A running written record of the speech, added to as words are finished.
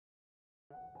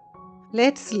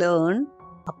Let's learn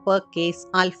uppercase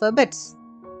alphabets.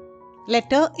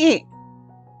 Letter A.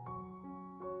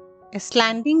 A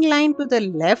slanting line to the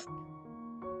left,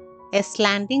 a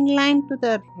slanting line to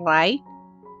the right,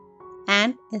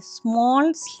 and a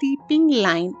small sleeping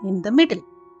line in the middle.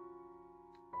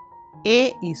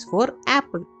 A is for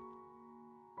apple.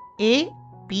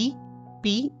 A-P-P-L-E,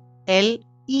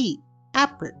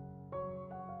 apple.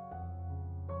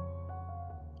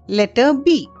 Letter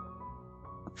B.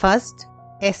 First,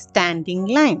 a standing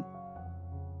line.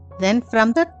 Then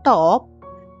from the top,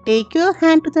 take your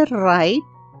hand to the right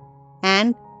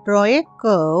and draw a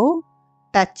curve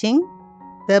touching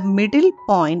the middle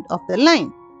point of the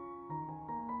line.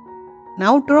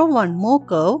 Now draw one more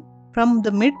curve from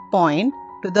the midpoint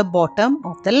to the bottom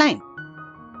of the line.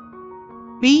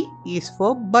 B is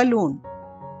for balloon.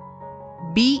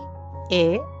 B-A-L-L-O-O-N,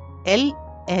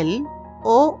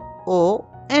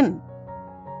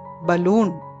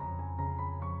 balloon.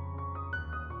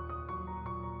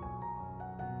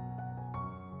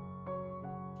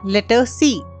 Letter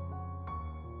C.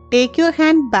 Take your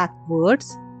hand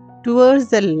backwards towards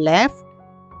the left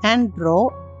and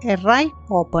draw a right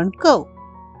open curve.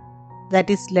 That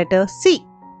is letter C.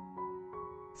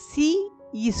 C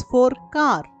is for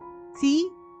car.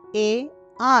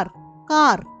 C-A-R,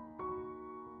 car.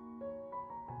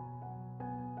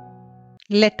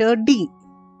 Letter D.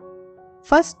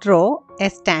 First draw a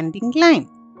standing line.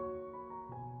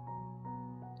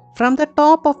 From the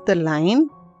top of the line,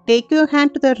 take your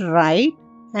hand to the right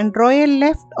and draw a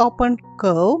left open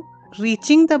curve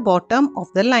reaching the bottom of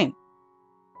the line.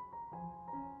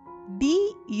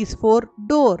 D is for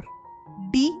door.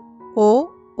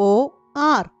 D-O-O-R,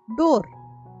 door.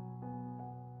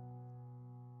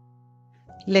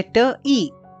 Letter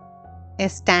E. A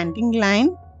standing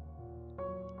line,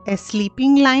 a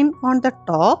sleeping line on the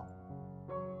top,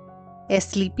 a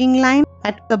sleeping line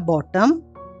at the bottom,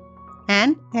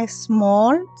 and a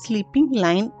small sleeping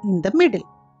line in the middle.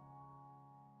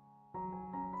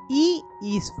 E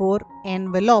is for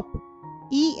envelope.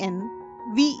 E-N-V-E-L-O-P-E,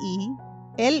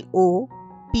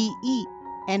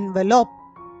 envelope.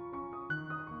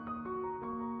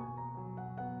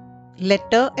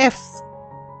 Letter F.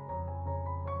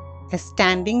 A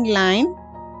standing line,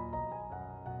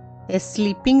 a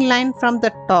sleeping line from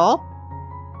the top,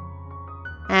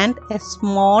 and a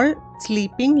small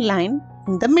sleeping line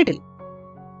in the middle.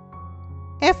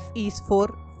 F is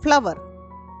for flower.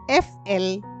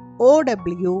 F-L-O-W-E-R,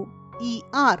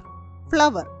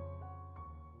 flower.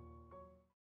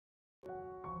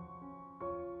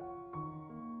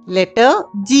 Letter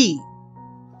G.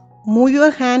 Move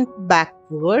your hand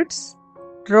backwards.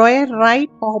 Draw a right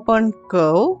open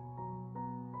curve.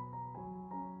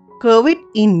 Curve it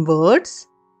inwards.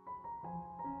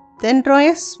 Then draw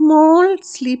a small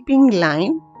sleeping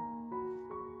line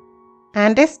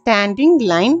and a standing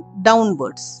line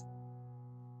downwards.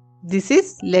 This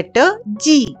is letter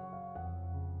G.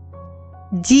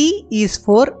 G is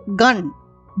for gun.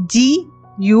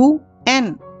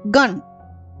 G-U-N, gun.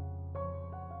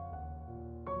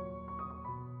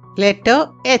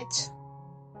 Letter H.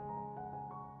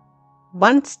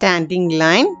 One standing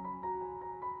line,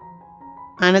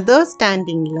 another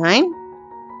standing line,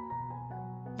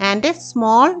 and a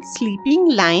small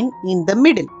sleeping line in the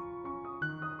middle.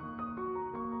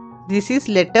 This is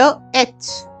letter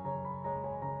H.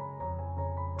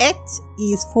 H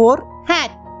is for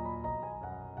hat.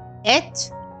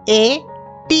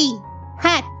 H-A-T,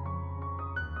 hat.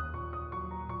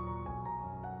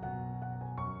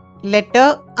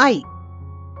 Letter I.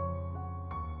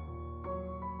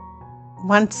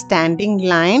 One standing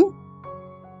line,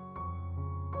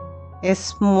 a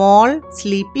small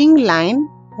sleeping line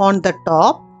on the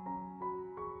top,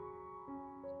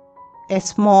 a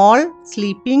small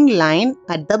sleeping line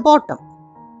at the bottom.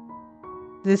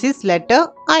 This is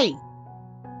letter I.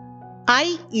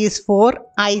 I is for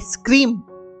ice cream.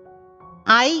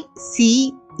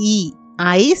 I-C-E,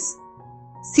 ice.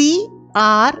 C-R-E-A-M,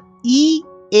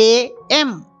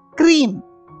 cream.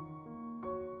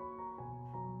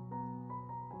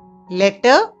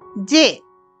 Letter J.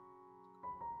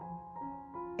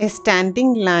 A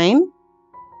standing line,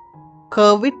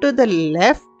 curve it to the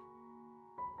left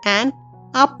and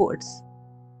upwards,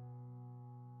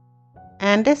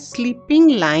 and a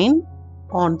sleeping line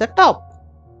on the top.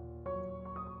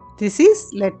 This is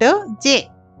letter J.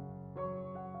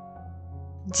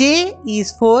 J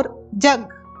is for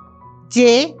jug.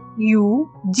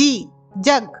 J-U-G,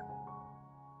 jug.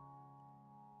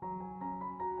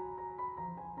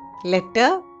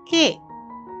 Letter K.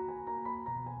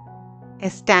 A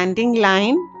standing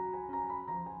line,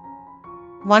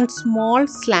 one small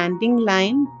slanting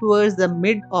line towards the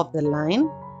mid of the line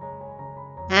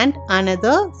and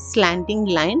another slanting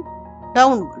line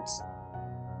downwards.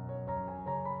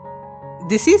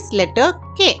 This is letter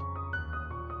K.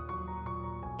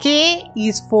 K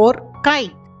is for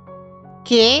kite.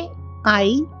 K-I-T-E,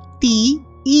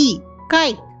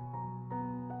 kite.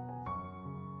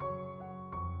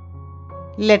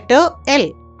 Letter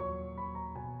L.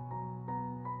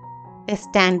 A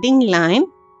standing line,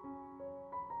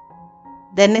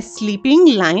 then a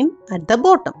sleeping line at the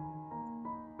bottom.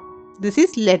 This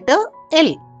is letter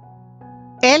L.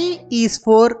 L is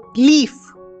for leaf.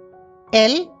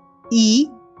 L-E-A-F,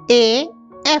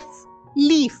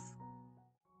 leaf.